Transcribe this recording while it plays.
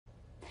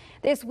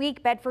This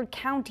week, Bedford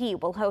County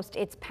will host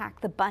its Pack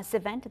the Bus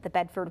event at the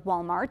Bedford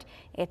Walmart.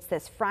 It's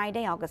this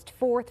Friday, August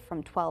 4th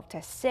from 12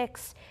 to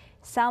 6.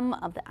 Some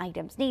of the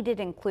items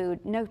needed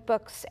include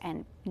notebooks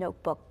and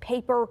notebook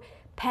paper,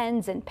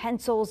 pens and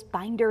pencils,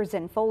 binders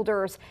and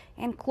folders,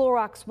 and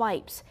Clorox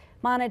wipes.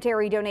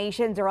 Monetary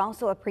donations are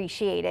also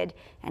appreciated.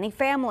 Any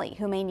family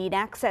who may need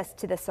access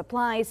to the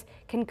supplies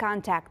can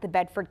contact the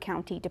Bedford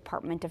County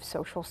Department of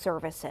Social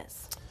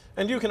Services.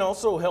 And you can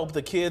also help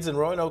the kids in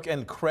Roanoke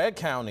and Craig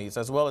counties,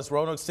 as well as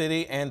Roanoke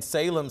City and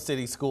Salem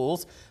City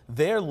schools.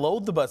 Their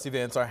Load the Bus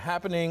events are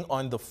happening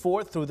on the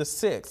 4th through the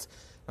 6th.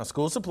 Now,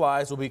 school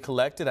supplies will be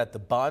collected at the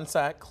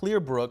Bonsack,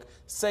 Clearbrook,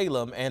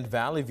 Salem, and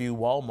Valley View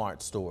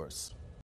Walmart stores.